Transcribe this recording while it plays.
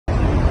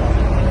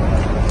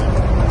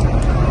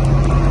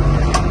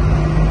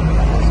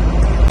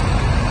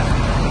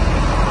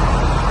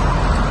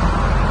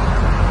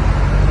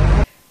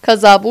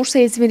Kaza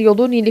Bursa-İzmir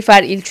yolu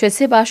Nilüfer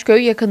ilçesi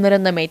Başköy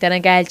yakınlarında meydana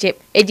geldi.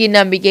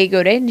 Edinilen bilgiye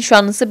göre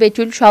nişanlısı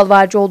Betül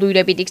Şalvarcıoğlu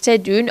ile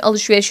birlikte düğün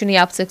alışverişini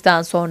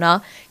yaptıktan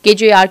sonra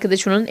geceyi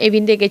arkadaşının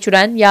evinde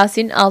geçiren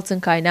Yasin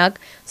Altınkaynak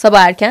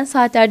sabah erken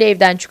saatlerde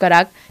evden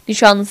çıkarak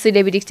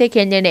nişanlısıyla birlikte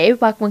kendilerine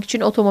ev bakmak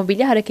için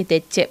otomobili hareket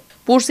etti.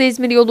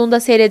 Bursa-İzmir yolunda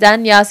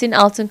seyreden Yasin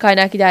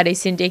Altınkaynak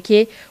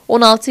idaresindeki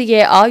 16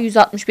 YA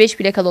 165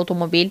 plakalı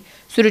otomobil,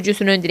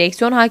 sürücüsünün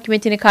direksiyon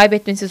hakimiyetini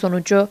kaybetmesi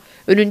sonucu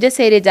önünde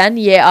seyreden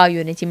YA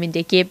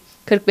yönetimindeki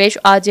 45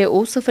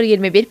 ACU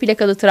 021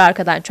 plakalı tır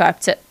arkadan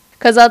çarptı.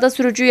 Kazada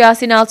sürücü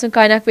Yasin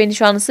Altınkaynak ve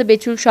nişanlısı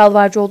Betül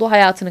Şalvarcıoğlu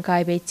hayatını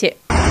kaybetti.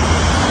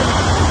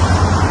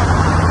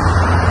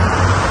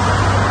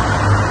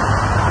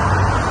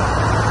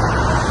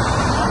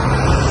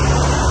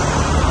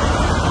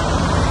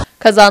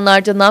 Kazanın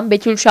ardından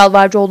Betül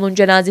Şalvarcıoğlu'nun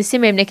cenazesi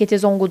memleketi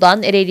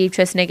Zonguldak'ın Ereğli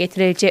ilçesine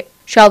getirildi.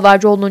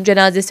 Şalvarcıoğlu'nun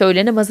cenazesi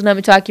öğle namazına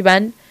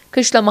mütakiben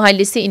Kışla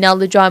Mahallesi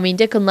İnallı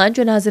Camii'nde kılınan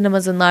cenaze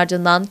namazının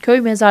ardından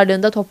köy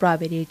mezarlığında toprağa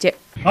verildi.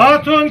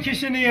 Hatun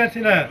kişi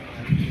niyetine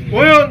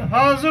uyun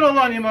hazır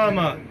olan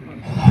imama.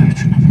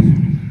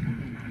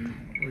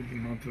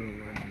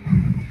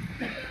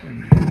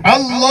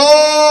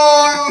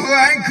 Allahu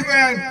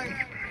Ekber.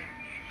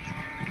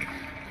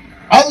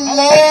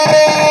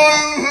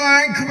 Allahu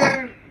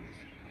Ekber.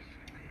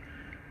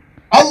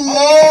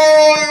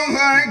 Allahu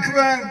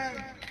Ekber.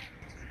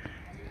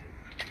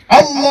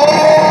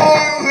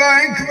 Allahu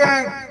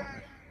Ekber.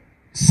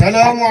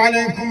 Selamu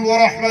aleyküm ve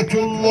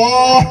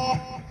rahmetullah.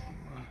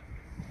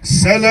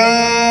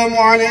 Selamu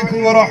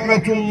aleyküm ve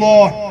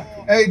rahmetullah.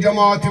 Ey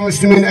cemaat-i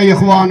müslümin, ey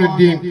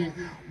ihvanüddin.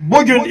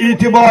 Bugün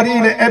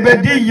itibariyle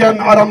ebediyen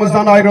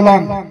aramızdan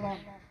ayrılan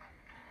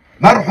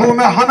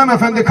merhume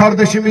hanımefendi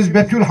kardeşimiz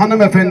Betül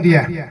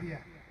hanımefendiye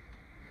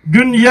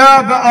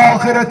dünya ve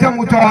ahirete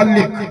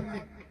mutallik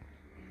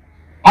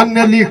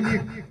annelik,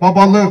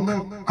 babalık,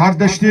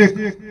 kardeşlik,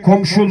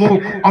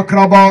 komşuluk,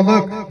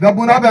 akrabalık ve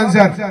buna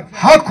benzer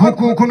hak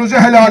hukukunuzu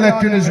helal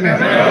ettiniz mi?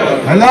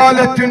 Helal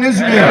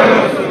ettiniz mi?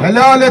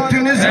 Helal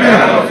ettiniz mi?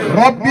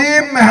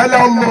 Rabbim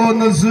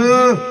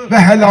helallığınızı ve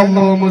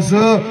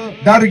helallığımızı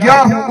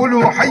dergâh-ı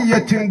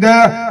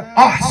uluhiyyetinde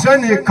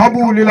ahseni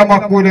kabul ile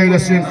makbul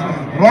eylesin.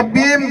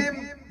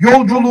 Rabbim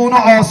yolculuğunu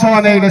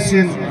asan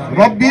eylesin.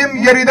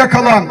 Rabbim geride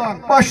kalan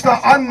başta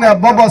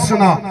anne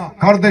babasına,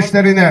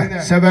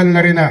 kardeşlerine,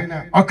 sevenlerine,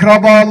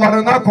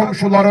 akrabalarına,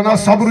 komşularına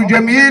sabrı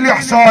cemil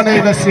ihsan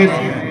eylesin.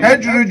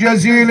 Ecrü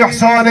cezil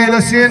ihsan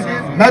eylesin.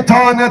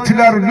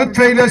 Metanetler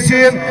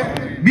lütfeylesin.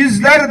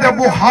 Bizler de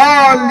bu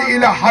hal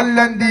ile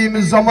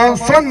hallendiğimiz zaman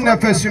son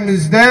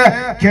nefesimizde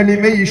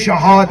kelime-i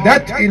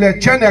şehadet ile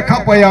çene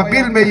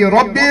kapayabilmeyi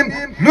Rabbim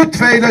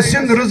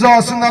lütfeylesin,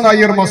 rızasından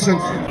ayırmasın.